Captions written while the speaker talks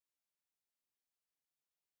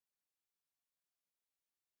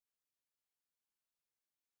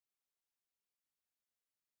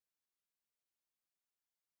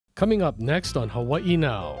Coming up next on Hawaii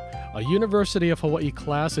Now, a University of Hawaii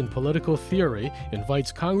class in political theory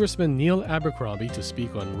invites Congressman Neil Abercrombie to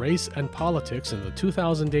speak on race and politics in the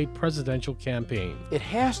 2008 presidential campaign. It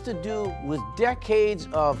has to do with decades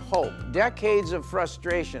of hope, decades of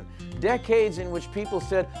frustration, decades in which people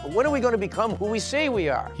said, when are we going to become who we say we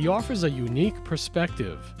are? He offers a unique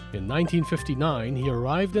perspective. In 1959, he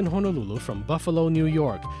arrived in Honolulu from Buffalo, New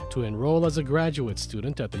York, to enroll as a graduate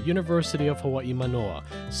student at the University of Hawaii Manoa,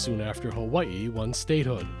 soon after Hawaii won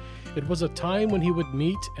statehood. It was a time when he would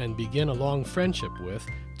meet and begin a long friendship with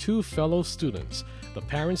two fellow students, the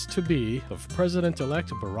parents-to-be of President-elect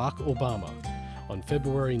Barack Obama. On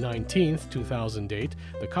February 19, 2008,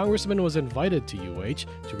 the congressman was invited to UH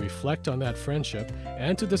to reflect on that friendship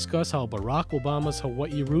and to discuss how Barack Obama's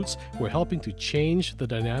Hawaii roots were helping to change the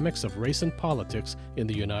dynamics of race and politics in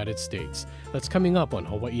the United States. That's coming up on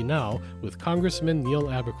Hawaii Now with Congressman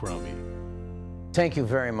Neil Abercrombie. Thank you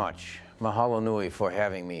very much. Mahalo nui for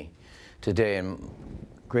having me today, and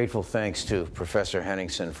grateful thanks to Professor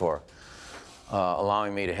Henningsen for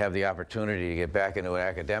allowing me to have the opportunity to get back into an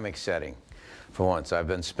academic setting for once. I've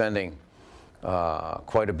been spending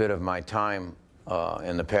quite a bit of my time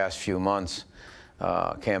in the past few months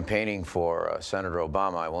campaigning for Senator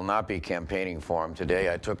Obama. I will not be campaigning for him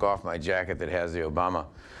today. I took off my jacket that has the Obama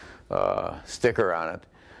sticker on it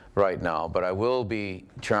right now, but I will be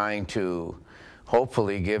trying to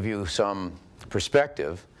hopefully give you some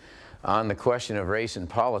perspective on the question of race and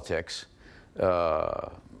politics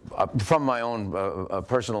from my own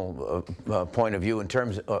personal point of view in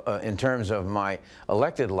terms of my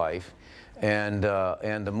elected life and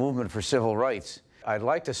the movement for civil rights. I'd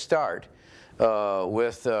like to start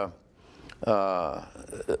with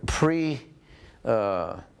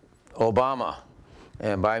pre-Obama.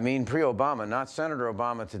 And by I mean pre-Obama, not Senator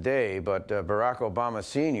Obama today, but Barack Obama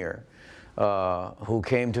Sr., who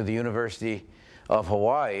came to the University of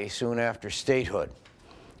Hawaii soon after statehood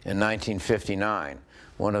in 1959.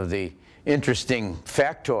 One of the interesting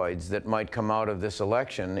factoids that might come out of this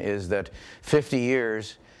election is that 50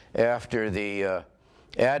 years after the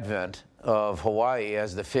advent of Hawaii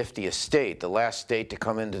as the 50th state, the last state to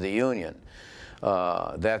come into the Union,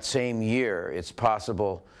 that same year it's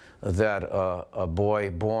possible that a boy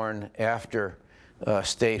born after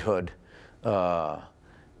statehood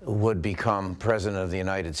would become President of the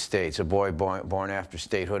United States. A boy born after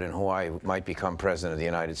statehood in Hawaii might become President of the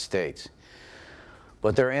United States.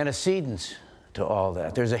 But there are antecedents to all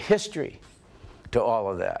that. There's a history to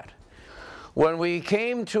all of that. When we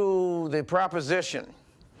came to the proposition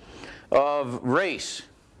of race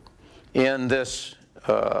in this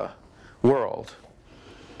world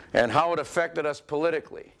and how it affected us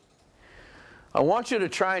politically, I want you to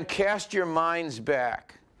try and cast your minds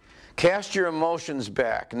back. Cast your emotions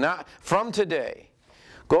back, not from today.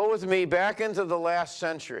 Go with me back into the last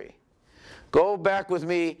century. Go back with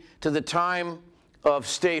me to the time of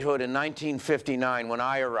statehood in 1959 when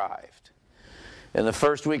I arrived. In the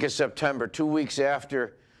first week of September, 2 weeks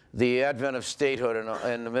after the advent of statehood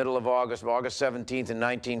in the middle of August 17th in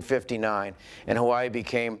 1959, and Hawaii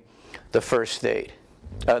became the first state,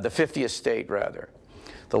 the 50th state rather,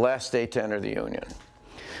 the last state to enter the Union.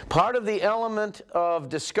 Part of the element of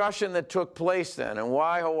discussion that took place then and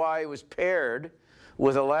why Hawaii was paired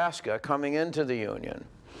with Alaska coming into the Union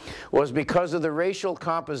was because of the racial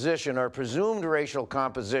composition or presumed racial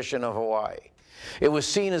composition of Hawaii. It was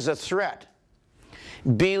seen as a threat.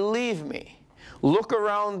 Believe me, look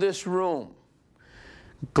around this room.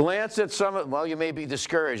 Glance at some of, well, you may be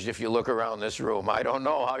discouraged if you look around this room. I don't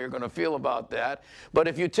know how you're going to feel about that. But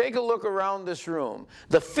if you take a look around this room,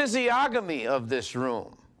 the physiognomy of this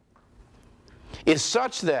room is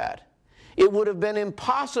such that it would have been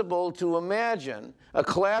impossible to imagine a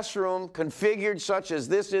classroom configured such as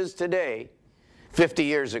this is today 50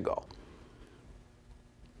 years ago.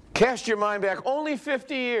 Cast your mind back only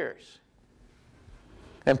 50 years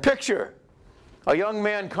and picture a young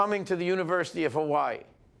man coming to the University of Hawaii.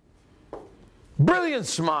 Brilliant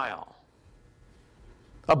smile.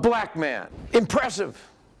 A black man. Impressive.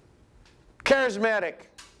 Charismatic.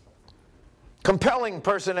 Compelling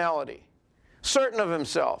personality. Certain of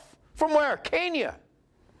himself. From where? Kenya.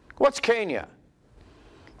 What's Kenya?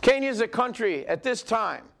 Kenya is a country at this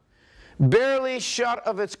time barely shut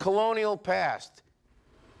of its colonial past.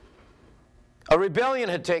 A rebellion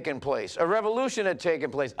had taken place. A revolution had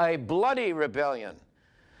taken place. A bloody rebellion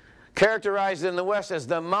characterized in the West as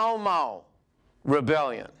the Mau Mau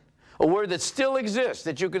Rebellion. A word that still exists,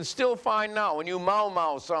 that you can still find now when you Mau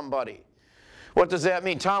Mau somebody. What does that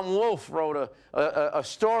mean? Tom Wolfe wrote a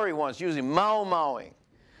story once using Mau Mauing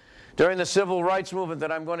during the civil rights movement that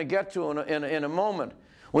I'm going to get to in a moment.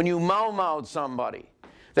 When you mau-mau'd somebody,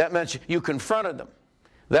 that meant you confronted them.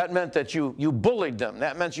 That meant that you bullied them.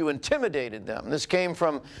 That meant you intimidated them. This came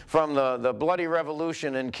from the bloody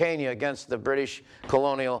revolution in Kenya against the British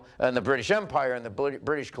colonial and the British Empire and the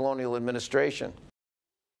British colonial administration.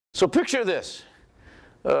 So picture this.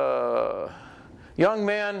 Young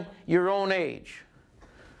man your own age,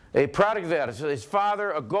 a product of that, his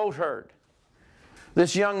father a goat herd.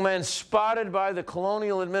 This young man spotted by the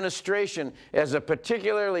colonial administration as a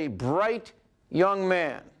particularly bright young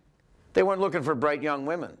man. They weren't looking for bright young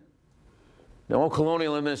women. No,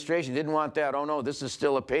 colonial administration didn't want that. Oh no, this is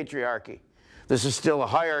still a patriarchy. This is still a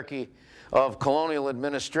hierarchy of colonial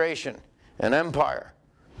administration and empire.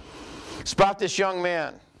 Spot this young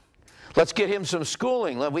man. Let's get him some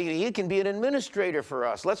schooling. He can be an administrator for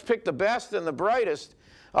us. Let's pick the best and the brightest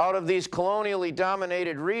out of these colonially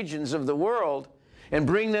dominated regions of the world and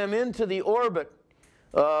bring them into the orbit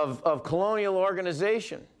of colonial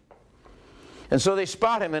organization. And so they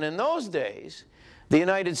spot him. And in those days, the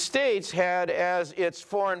United States had as its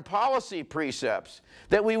foreign policy precepts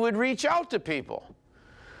that we would reach out to people.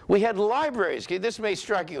 We had libraries. Okay, this may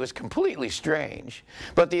strike you as completely strange,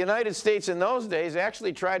 but the United States in those days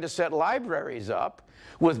actually tried to set libraries up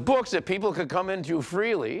with books that people could come into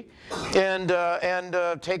freely and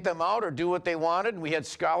take them out or do what they wanted. We had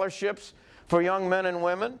scholarships for young men and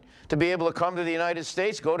women to be able to come to the United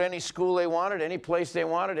States, go to any school they wanted, any place they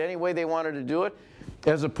wanted, any way they wanted to do it,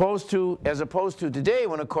 as opposed to today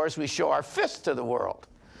when, of course, we show our fists to the world,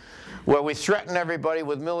 where we threaten everybody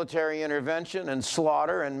with military intervention and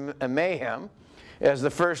slaughter and mayhem as the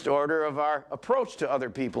first order of our approach to other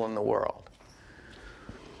people in the world.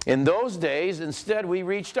 In those days, instead, we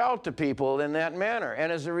reached out to people in that manner. And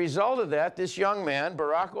as a result of that, this young man,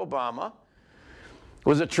 Barack Obama,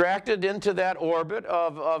 was attracted into that orbit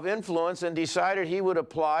of influence and decided he would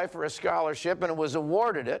apply for a scholarship and was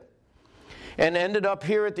awarded it and ended up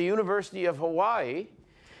here at the University of Hawaii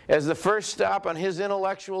as the first stop on his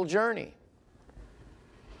intellectual journey.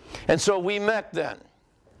 And so we met then.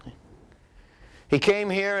 He came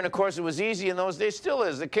here, and of course it was easy in those days, still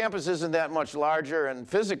is. The campus isn't that much larger, and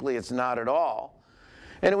physically it's not at all.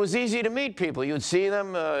 And it was easy to meet people. You'd see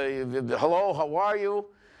them, hello, how are you?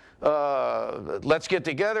 Let's get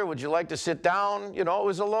together. Would you like to sit down? You know, it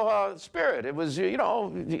was aloha spirit. It was, you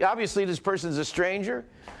know, obviously this person's a stranger.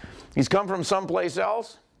 He's come from someplace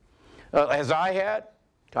else, as I had.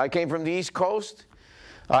 I came from the East Coast.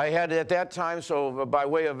 I had at that time, so by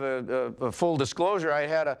way of a full disclosure, I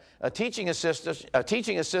had a teaching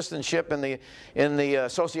assistantship in the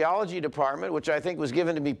sociology department, which I think was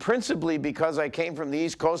given to me principally because I came from the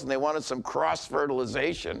East Coast and they wanted some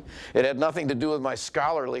cross-fertilization. It had nothing to do with my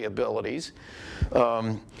scholarly abilities.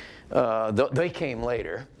 They came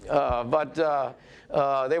later, but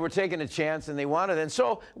they were taking a chance and they wanted it. And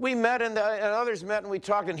so we met and others met and we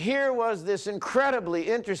talked, and here was this incredibly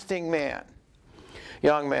interesting man.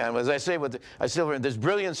 Young man, as I say, this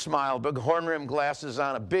brilliant smile, big horn-rimmed glasses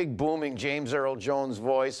on, a big booming James Earl Jones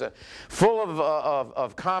voice, full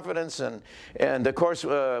of confidence, and of course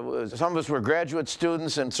some of us were graduate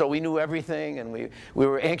students, and so we knew everything, and we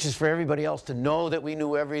were anxious for everybody else to know that we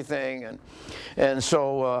knew everything, and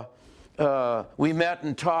so we met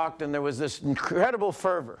and talked, and there was this incredible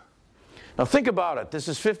fervor. Now think about it. This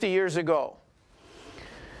is 50 years ago.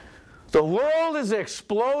 The world is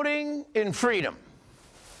exploding in freedom.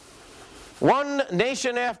 One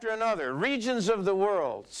nation after another, regions of the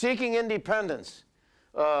world, seeking independence,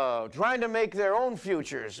 trying to make their own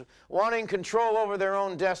futures, wanting control over their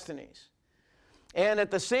own destinies. And at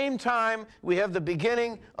the same time, we have the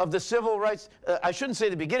beginning of the civil rights, I shouldn't say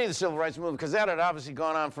the beginning of the civil rights movement, because that had obviously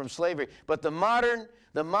gone on from slavery, but the modern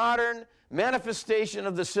manifestation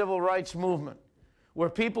of the civil rights movement, where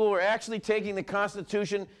people were actually taking the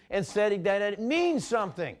Constitution and saying that it means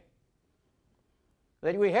something.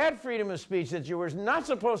 That we had freedom of speech, that you were not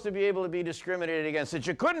supposed to be able to be discriminated against, that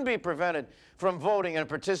you couldn't be prevented from voting and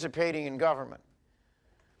participating in government.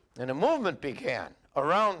 And a movement began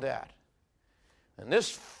around that. And this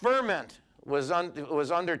ferment was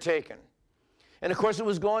undertaken. And of course it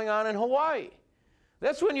was going on in Hawaii.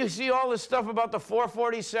 That's when you see all this stuff about the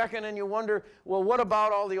 442nd and you wonder, well, what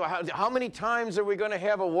about all the, how many times are we going to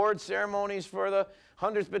have award ceremonies for the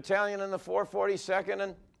 100th Battalion and the 442nd?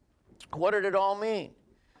 And what did it all mean?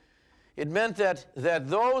 It meant that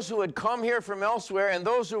those who had come here from elsewhere and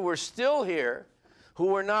those who were still here, who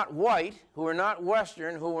were not white, who were not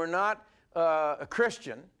Western, who were not a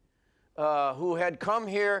Christian, who had come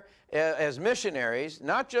here as missionaries,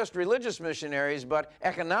 not just religious missionaries, but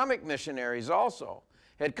economic missionaries also,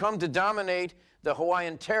 had come to dominate the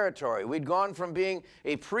Hawaiian territory. We'd gone from being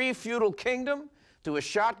a pre-feudal kingdom to a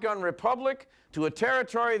shotgun republic, to a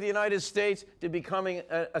territory of the United States, to becoming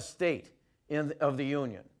a state of the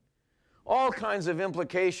Union. All kinds of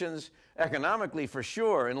implications, economically for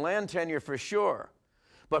sure, and land tenure for sure,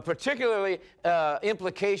 but particularly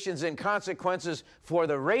implications and consequences for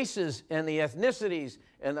the races and the ethnicities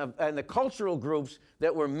and the cultural groups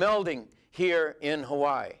that were melding here in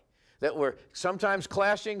Hawaii, that were sometimes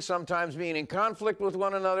clashing, sometimes being in conflict with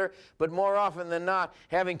one another, but more often than not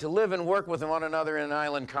having to live and work with one another in an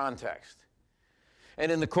island context.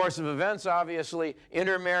 And in the course of events, obviously,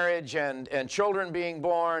 intermarriage and children being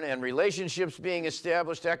born and relationships being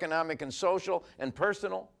established, economic and social and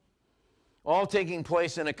personal, all taking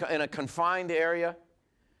place in a confined area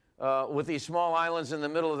with these small islands in the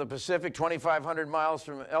middle of the Pacific, 2,500 miles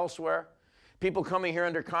from elsewhere. People coming here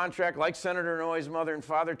under contract, like Senator Inouye's mother and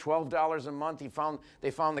father, $12 a month.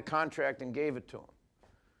 They found the contract and gave it to him.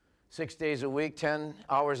 6 days a week, 10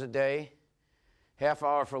 hours a day. Half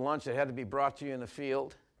hour for lunch that had to be brought to you in the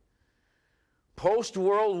field.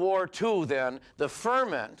 Post-World War II, then, the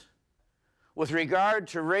ferment with regard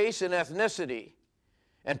to race and ethnicity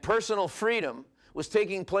and personal freedom was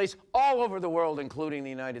taking place all over the world, including the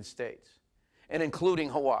United States, and including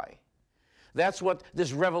Hawaii. That's what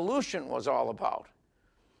this revolution was all about,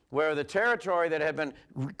 where the territory that had been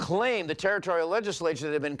claimed, the territorial legislature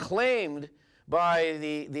that had been claimed by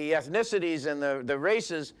the ethnicities and the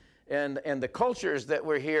races and the cultures that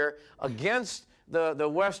were here against the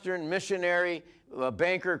Western missionary,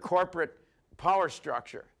 banker, corporate power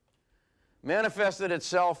structure, manifested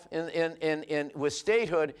itself with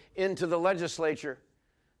statehood into the legislature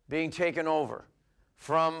being taken over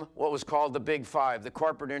from what was called the Big Five, the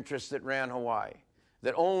corporate interests that ran Hawaii,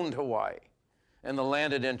 that owned Hawaii, and the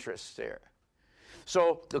landed interests there.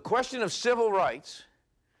 So the question of civil rights,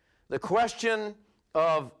 the question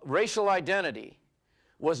of racial identity,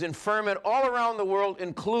 was in ferment all around the world,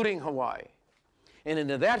 including Hawaii. And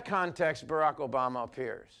into that context, Barack Obama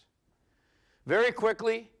appears. Very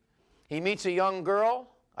quickly, he meets a young girl.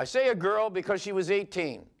 I say a girl because she was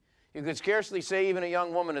 18. You could scarcely say even a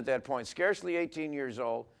young woman at that point, scarcely 18 years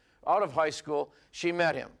old, out of high school. She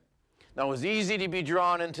met him. Now, it was easy to be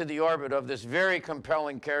drawn into the orbit of this very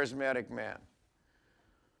compelling, charismatic man.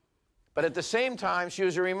 But at the same time, she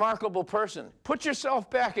was a remarkable person. Put yourself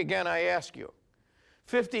back again, I ask you.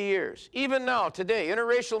 50 years. Even now, today,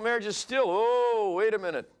 interracial marriage is still, oh, wait a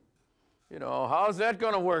minute. You know, how's that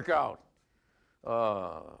going to work out?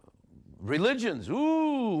 Religions,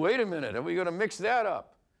 ooh, wait a minute. Are we going to mix that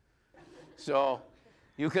up? So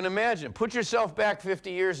you can imagine. Put yourself back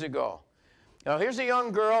 50 years ago. Now, here's a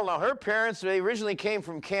young girl. Now, her parents, they originally came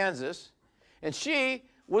from Kansas, and she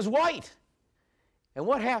was white. And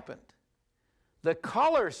what happened? The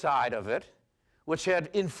color side of it, which had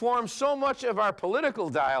informed so much of our political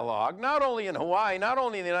dialogue, not only in Hawaii, not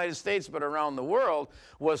only in the United States, but around the world,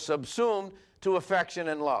 was subsumed to affection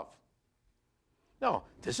and love. No,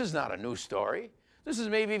 this is not a new story. This is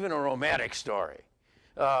maybe even a romantic story.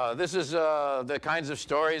 This is the kinds of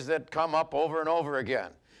stories that come up over and over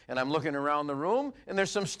again. And I'm looking around the room, and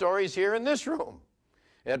there's some stories here in this room.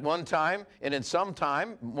 At one time, and in some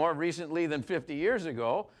time, more recently than 50 years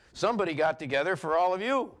ago, somebody got together for all of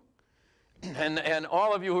you. And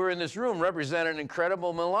all of you who are in this room represent an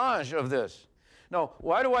incredible melange of this. Now,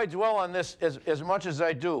 why do I dwell on this as much as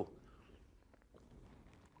I do?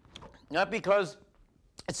 Not because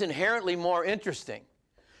it's inherently more interesting,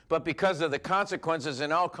 but because of the consequences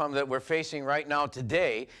and outcome that we're facing right now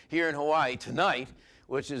today, here in Hawaii, tonight,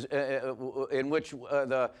 which is in which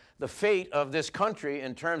the fate of this country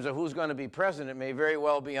in terms of who's going to be president may very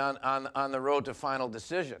well be on the road to final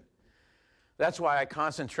decision. That's why I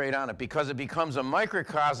concentrate on it, because it becomes a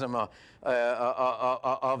microcosm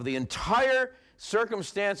of the entire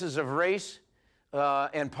circumstances of race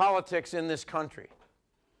and politics in this country.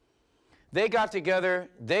 They got together,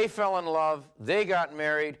 they fell in love, they got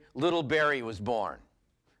married, little Barry was born.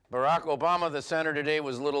 Barack Obama, the senator today,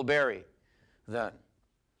 was little Barry then.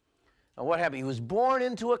 Now what happened? He was born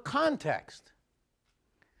into a context.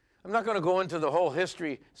 I'm not going to go into the whole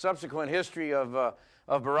history, subsequent history of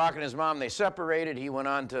Barack and his mom. They separated. He went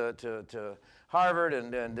on to Harvard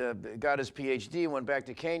and got his PhD, went back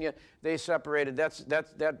to Kenya. They separated.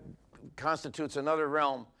 That constitutes another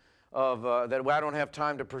realm of that I don't have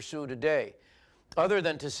time to pursue today, other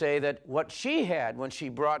than to say that what she had when she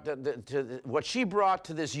brought what she brought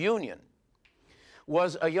to this union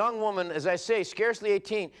was a young woman, as I say, scarcely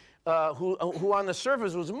 18, who on the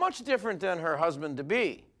surface was much different than her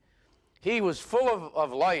husband-to-be. He was full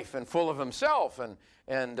of life and full of himself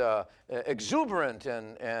and exuberant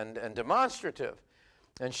and demonstrative.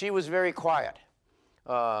 And she was very quiet.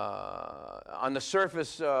 on the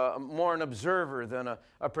surface, more an observer than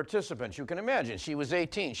a participant. You can imagine, she was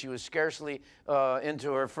 18. She was scarcely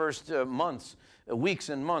into her first weeks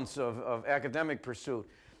and months of academic pursuit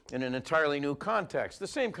in an entirely new context. The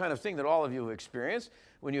same kind of thing that all of you have experienced.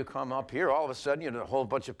 When you come up here, all of a sudden, you know, a whole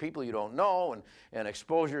bunch of people you don't know, and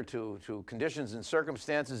exposure to conditions and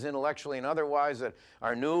circumstances, intellectually and otherwise, that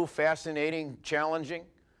are new, fascinating, challenging.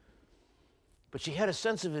 But she had a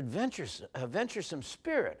sense of adventuresome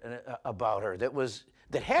spirit about her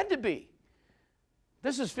that had to be.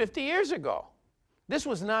 This is 50 years ago. This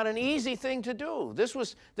was not an easy thing to do. This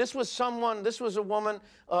was a woman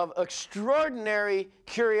of extraordinary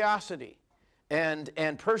curiosity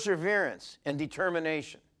and perseverance and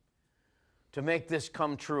determination to make this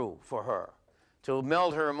come true for her, to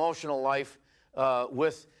meld her emotional life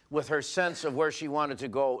with her sense of where she wanted to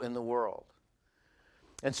go in the world.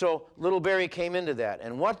 And so little Barry came into that.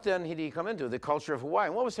 And what then did he come into? The culture of Hawaii.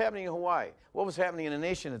 And what was happening in Hawaii? What was happening in the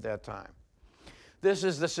nation at that time? This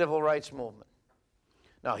is the civil rights movement.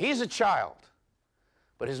 Now, he's a child,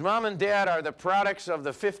 but his mom and dad are the products of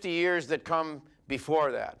the 50 years that come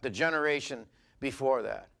before that, the generation before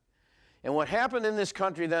that. And what happened in this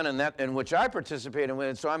country then, in which I participated in,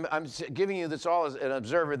 and so I'm giving you this all as an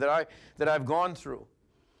observer that I've gone through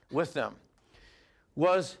with them,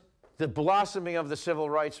 was the blossoming of the civil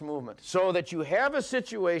rights movement. So that you have a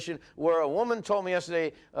situation where a woman told me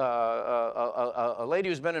yesterday, a lady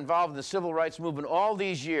who's been involved in the civil rights movement all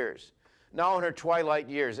these years, now in her twilight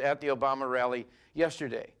years at the Obama rally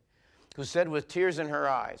yesterday, who said with tears in her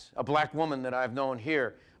eyes, a black woman that I've known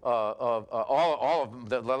here all of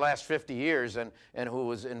the last 50 years and who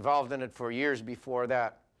was involved in it for years before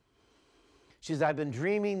that. She says, I've been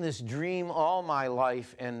dreaming this dream all my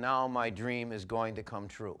life, and now my dream is going to come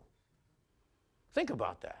true. Think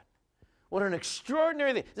about that. What an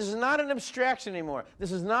extraordinary thing. This is not an abstraction anymore.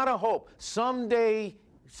 This is not a hope. Someday,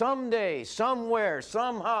 somewhere,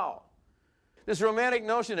 somehow. This romantic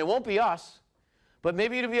notion, it won't be us, but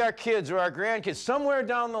maybe it'll be our kids or our grandkids, somewhere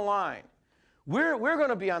down the line. We're going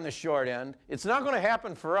to be on the short end. It's not going to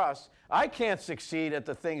happen for us. I can't succeed at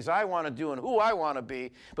the things I want to do and who I want to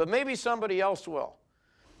be, but maybe somebody else will.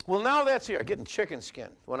 Well, now that's here. I'm getting chicken skin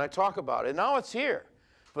when I talk about it. Now it's here.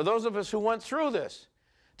 For those of us who went through this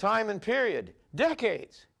time and period,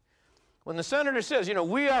 decades, when the senator says, you know,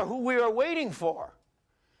 we are who we are waiting for.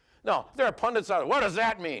 No, there are pundits out there. What does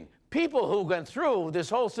that mean? People who went through this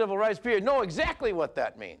whole civil rights period know exactly what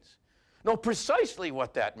that means, know precisely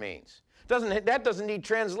what that means. That doesn't need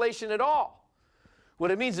translation at all.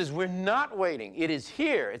 What it means is we're not waiting. It is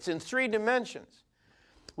here. It's in 3 dimensions,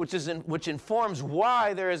 which informs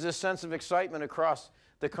why there is this sense of excitement across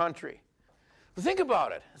the country. But think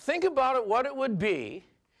about it. Think about it, what it would be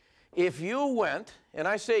if you went, and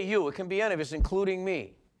I say you, it can be any of us, including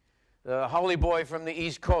me, the holy boy from the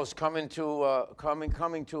East Coast coming to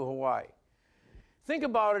Hawaii. Think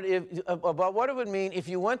about it, about what it would mean if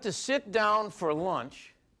you went to sit down for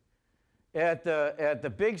lunch at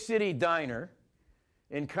the big city diner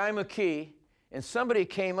in Kaimuki, and somebody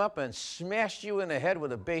came up and smashed you in the head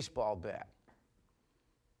with a baseball bat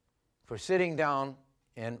for sitting down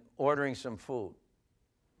and ordering some food.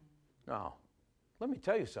 Now, let me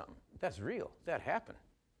tell you something. That's real. That happened.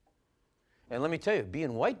 And let me tell you,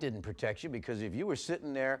 being white didn't protect you, because if you were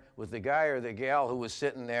sitting there with the guy or the gal who was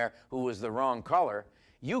sitting there who was the wrong color,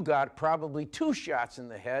 you got probably 2 shots in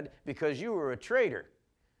the head because you were a traitor.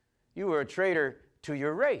 You were a traitor to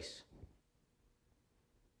your race.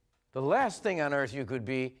 The last thing on earth you could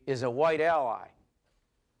be is a white ally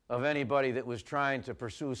of anybody that was trying to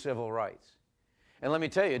pursue civil rights. And let me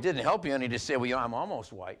tell you, it didn't help you any to say, well, you know, I'm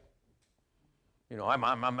almost white. You know,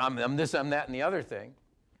 I'm this, I'm that, and the other thing.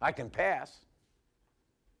 I can pass.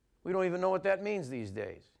 We don't even know what that means these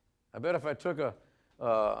days. I bet if I took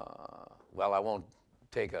well, I won't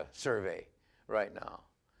take a survey right now.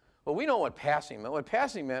 But we know what passing meant. What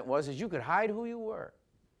passing meant was you could hide who you were.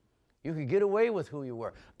 You could get away with who you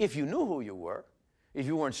were. If you knew who you were, if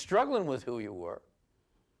you weren't struggling with who you were,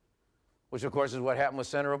 which, of course, is what happened with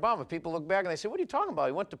Senator Obama. People look back and they say, what are you talking about?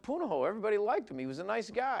 He went to Punahou. Everybody liked him. He was a nice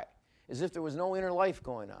guy. As if there was no inner life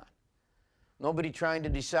going on. Nobody trying to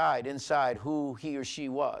decide inside who he or she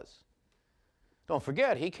was. Don't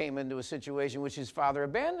forget, he came into a situation in which his father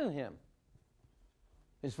abandoned him.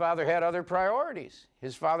 His father had other priorities.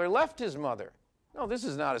 His father left his mother. No, this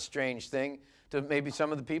is not a strange thing to maybe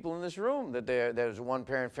some of the people in this room, that there's a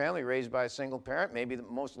one-parent family raised by a single parent, maybe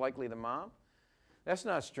most likely the mom. That's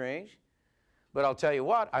not strange. But I'll tell you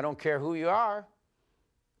what, I don't care who you are,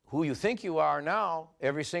 who you think you are now,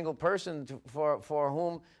 every single person for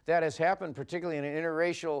whom that has happened, particularly in an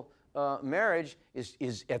interracial marriage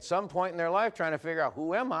is at some point in their life trying to figure out,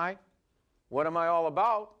 who am I? What am I all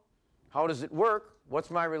about? How does it work?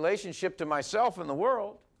 What's my relationship to myself and the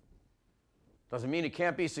world? Doesn't mean it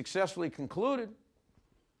can't be successfully concluded.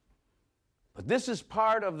 But this is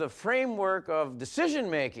part of the framework of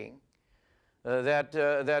decision-making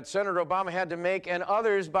that Senator Obama had to make, and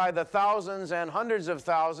others by the thousands and hundreds of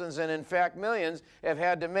thousands, and in fact millions, have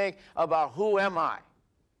had to make about, who am I?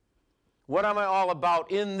 What am I all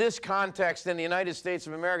about in this context in the United States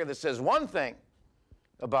of America that says one thing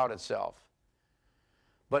about itself,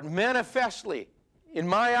 but manifestly, in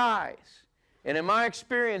my eyes and in my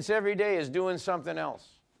experience every day, is doing something else?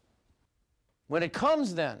 When it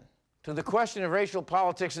comes then to the question of racial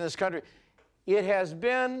politics in this country, it has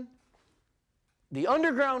been the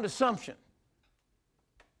underground assumption,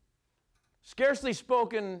 scarcely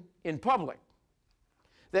spoken in public,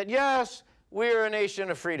 that yes, we are a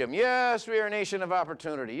nation of freedom. Yes, we are a nation of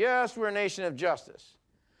opportunity. Yes, we're a nation of justice.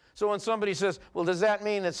 So when somebody says, well, does that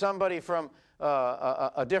mean that somebody from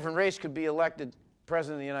a different race could be elected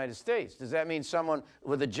president of the United States? Does that mean someone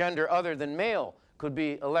with a gender other than male could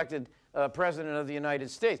be elected president of the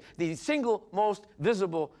United States? The single most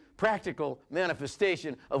visible practical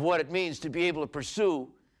manifestation of what it means to be able to pursue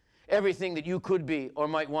everything that you could be or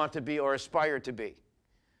might want to be or aspire to be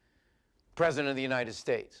president of the United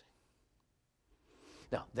States.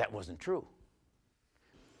 Now, that wasn't true.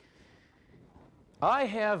 I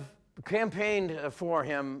have campaigned for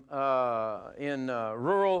him in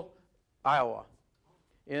rural Iowa,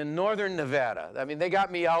 in northern Nevada. I mean, they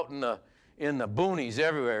got me out in the boonies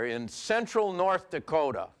everywhere, in central North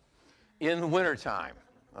Dakota in wintertime,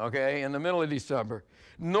 okay, in the middle of December,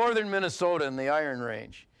 northern Minnesota in the Iron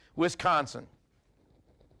Range, Wisconsin.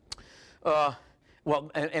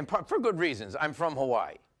 Well, and for good reasons. I'm from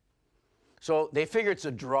Hawaii. So they figure it's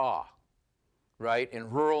a draw, right, in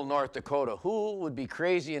rural North Dakota. Who would be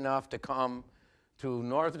crazy enough to come to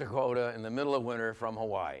North Dakota in the middle of winter from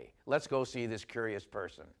Hawaii? Let's go see this curious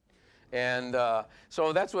person. And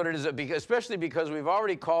so that's what it is, especially because we've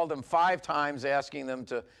already called them 5 times asking them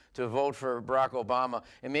to vote for Barack Obama.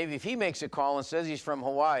 And maybe if he makes a call and says he's from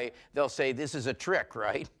Hawaii, they'll say, this is a trick,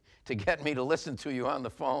 right, to get me to listen to you on the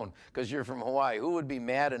phone because you're from Hawaii. Who would be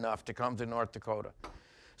mad enough to come to North Dakota?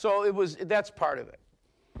 So that's part of it.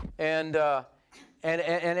 And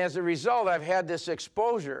as a result, I've had this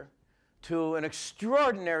exposure to an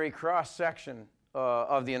extraordinary cross-section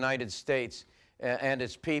of the United States and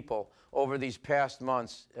its people over these past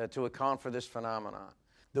months to account for this phenomenon.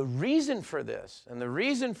 The reason for this, and the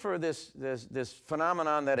reason for this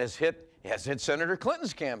phenomenon that has hit Senator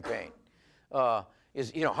Clinton's campaign,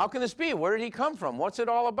 is, how can this be? Where did he come from? What's it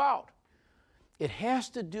all about? It has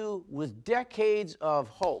to do with decades of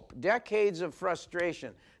hope, decades of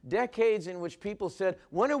frustration, decades in which people said,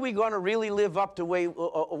 when are we going to really live up to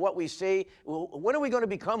what we say? When are we going to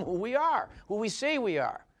become who we are, who we say we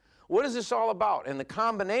are? What is this all about? And the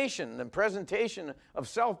combination and presentation of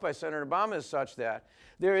self by Senator Obama is such that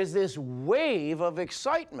there is this wave of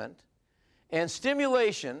excitement and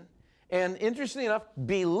stimulation and, interestingly enough,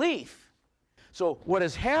 belief. So what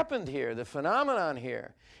has happened here, the phenomenon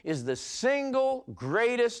here, is the single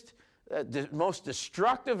greatest, most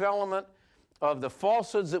destructive element of the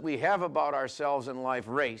falsehoods that we have about ourselves in life,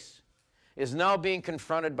 race, is now being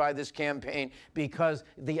confronted by this campaign because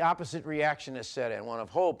the opposite reaction is set in, one of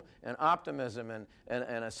hope and optimism and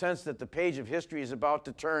a sense that the page of history is about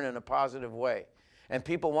to turn in a positive way. And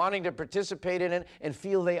people wanting to participate in it and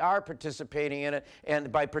feel they are participating in it,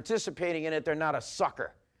 and by participating in it, they're not a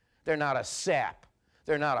sucker. They're not a sap.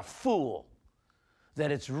 They're not a fool. That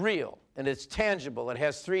it's real and it's tangible. It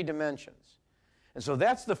has 3 dimensions. And so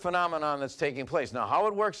that's the phenomenon that's taking place. Now, how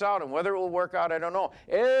it works out and whether it will work out, I don't know.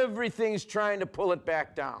 Everything's trying to pull it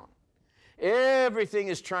back down. Everything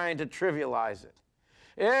is trying to trivialize it.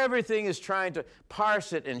 Everything is trying to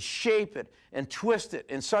parse it and shape it and twist it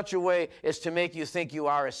in such a way as to make you think you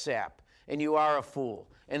are a sap and you are a fool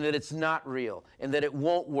and that it's not real and that it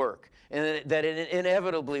won't work and that it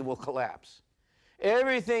inevitably will collapse.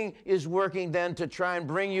 Everything is working then to try and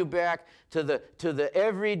bring you back to the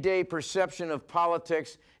everyday perception of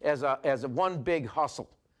politics as a one big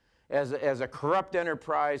hustle, as a corrupt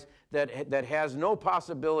enterprise that has no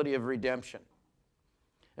possibility of redemption.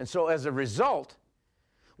 And so as a result,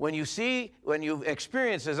 when you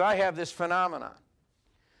experience, as I have, this phenomenon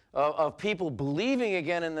of people believing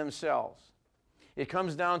again in themselves, it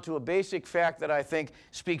comes down to a basic fact that I think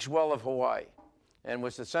speaks well of Hawaii, and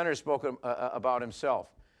which the senator spoke about himself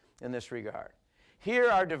in this regard.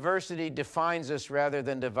 Here our diversity defines us rather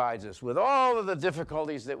than divides us. With all of the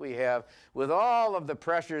difficulties that we have, with all of the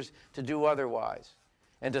pressures to do otherwise,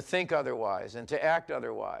 and to think otherwise and to act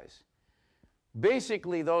otherwise.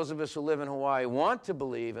 Basically, those of us who live in Hawaii want to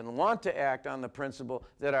believe and want to act on the principle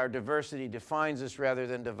that our diversity defines us rather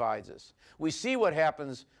than divides us. We see what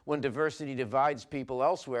happens when diversity divides people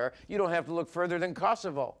elsewhere. You don't have to look further than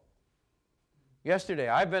Kosovo. Yesterday,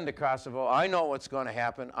 I've been to Kosovo. I know what's going to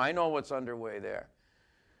happen. I know what's underway there.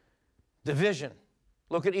 Division.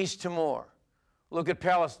 Look at East Timor. Look at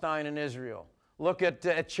Palestine and Israel. Look at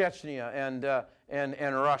Chechnya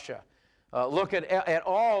and Russia. Look at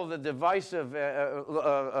all the divisive,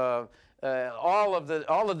 all of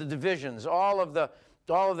the divisions, all of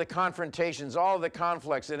the confrontations, all of the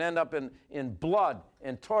conflicts that end up in blood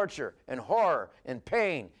and torture and horror and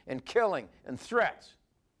pain and killing and threats.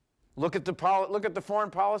 Look at the foreign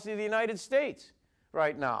policy of the United States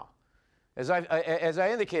right now. As I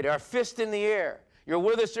indicated, our fist in the air. You're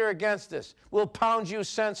with us or against us. We'll pound you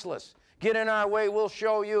senseless. Get in our way, we'll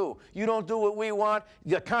show you. You don't do what we want,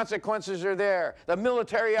 the consequences are there. The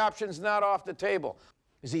military option's not off the table.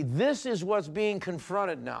 You see, this is what's being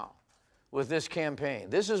confronted now with this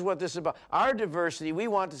campaign. This is what this is about. Our diversity, we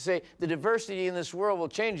want to say the diversity in this world will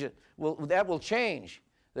change it. That will change.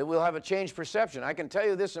 That we'll have a changed perception. I can tell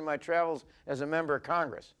you this in my travels as a member of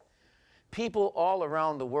Congress. People all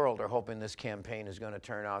around the world are hoping this campaign is going to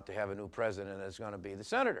turn out to have a new president and it's going to be the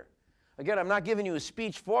senator. Again, I'm not giving you a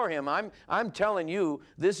speech for him. I'm telling you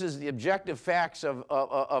this is the objective facts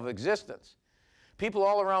of existence. People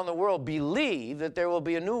all around the world believe that there will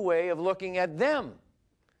be a new way of looking at them,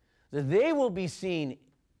 that they will be seen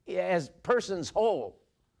as persons whole,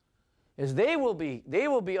 as they will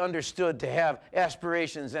be understood to have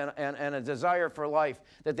aspirations and a desire for life,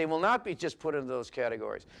 that they will not be just put into those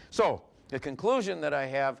categories. So the conclusion that I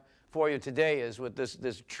have for you today is, with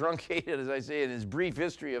this truncated, as I say, this brief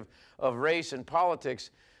history of race and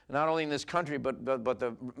politics, not only in this country, but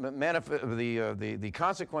the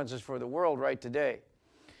consequences for the world right today,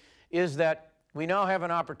 is that we now have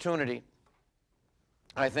an opportunity,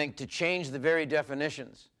 I think, to change the very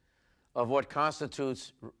definitions of what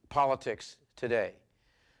constitutes politics today,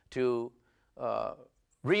 to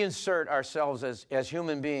reinsert ourselves as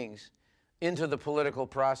human beings into the political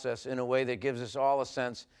process in a way that gives us all a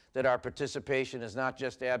sense that our participation is not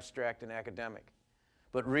just abstract and academic,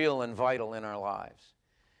 but real and vital in our lives.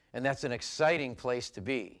 And that's an exciting place to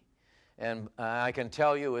be. And I can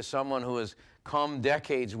tell you, as someone who has come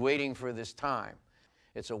decades waiting for this time,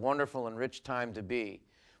 it's a wonderful and rich time to be.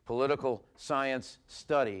 Political science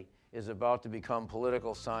study is about to become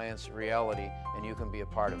political science reality, and you can be a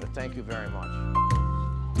part of it. Thank you very much.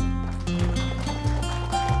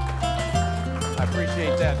 I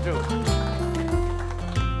appreciate that too.